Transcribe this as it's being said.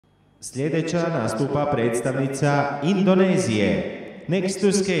Sljedeća nastupa predstavnica Indonezije. Next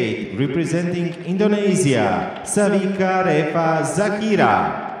to skate, representing Indonesia, Savika, Refa,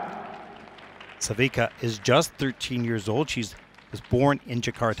 ZAHIRA. Savika is just 13 years old. She was born in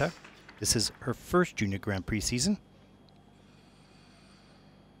Jakarta. This is her first Junior Grand Prix season.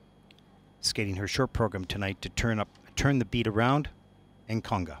 Skating her short program tonight to turn the beat around in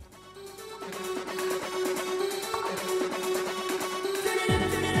conga.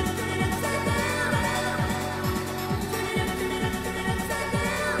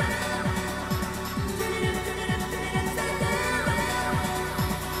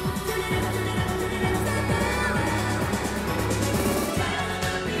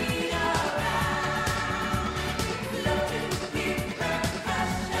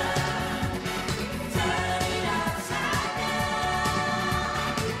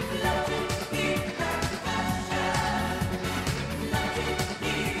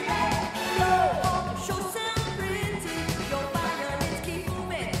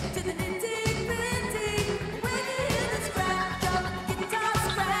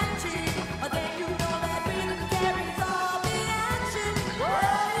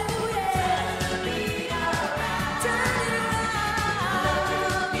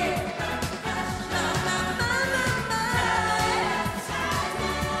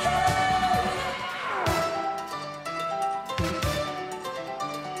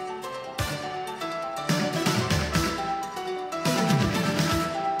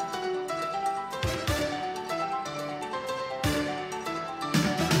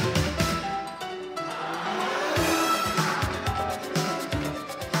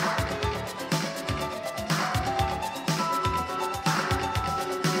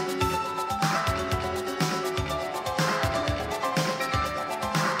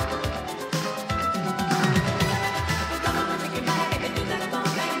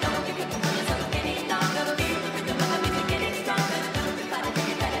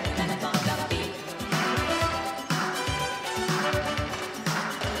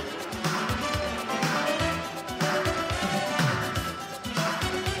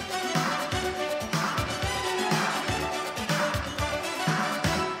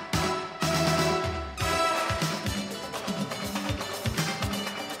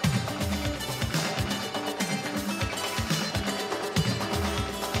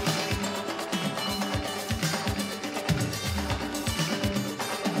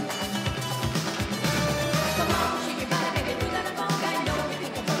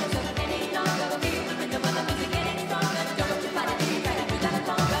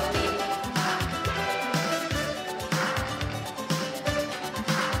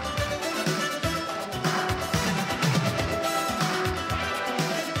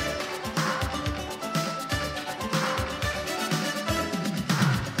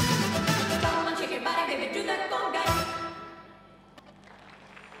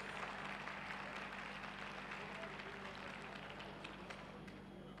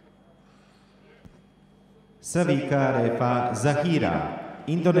 Savika, Refa, ZAHIRA,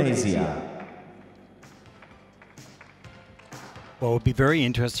 Indonesia. Well, it would be very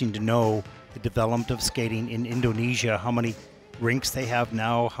interesting to know the development of skating in Indonesia, how many rinks they have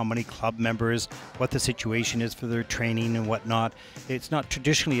now, how many club members, what the situation is for their training and whatnot. It's not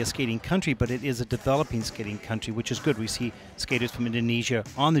traditionally a skating country, but it is a developing skating country, which is good. We see skaters from Indonesia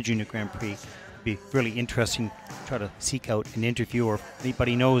on the Junior Grand Prix. It'd be really interesting to try to seek out an interview, or if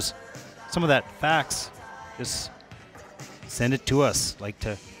anybody knows some of that facts, just send it to us. Like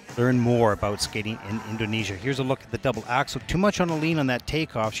to learn more about skating in Indonesia. Here's a look at the double axel. Too much on a lean on that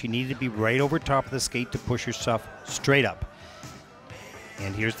takeoff. She needed to be right over top of the skate to push herself straight up.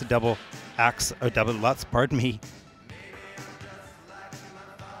 And here's the double axel, or double lutz, pardon me.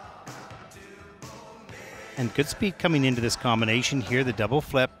 And good speed coming into this combination here. The double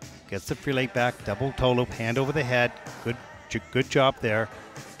flip gets the free leg back, double toe loop, hand over the head. Good job there.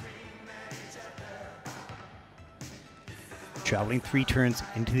 Traveling 3 turns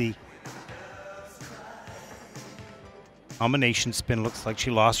into the combination spin. Looks like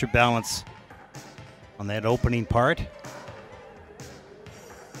she lost her balance on that opening part.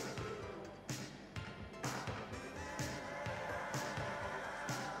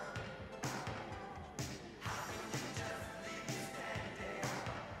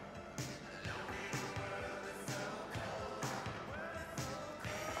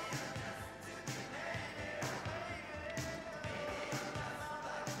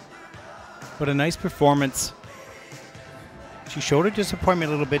 But a nice performance. She showed her disappointment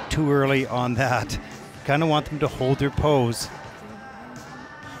a little bit too early on that. Kind of want them to hold their pose.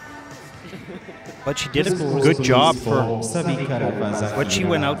 but she did a good job for Savika, Refa, what she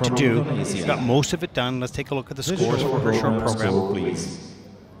went out to do. She got most of it done. Let's take a look at the scores for her short program.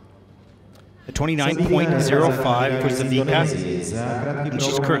 A 29.05 for Savika, and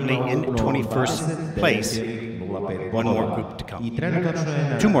she's currently in 21st place. One more group to come.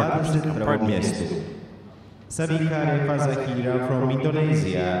 2 more groups to come, pardon me. Savika, Refa, ZAHIRA from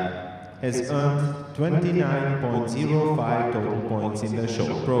Indonesia has earned 29.05 total points in the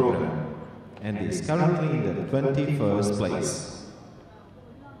short program and is currently in the 21st place.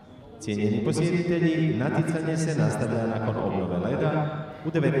 Cijenjeni posjetitelji, natjecanje se nastavlja nakon obnove leda u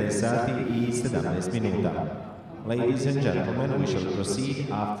 19 sati i 17 minuta. Ladies and gentlemen, we shall proceed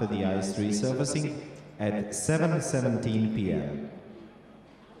after the ice resurfacing at 7:17 p.m.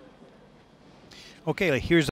 Okay, here's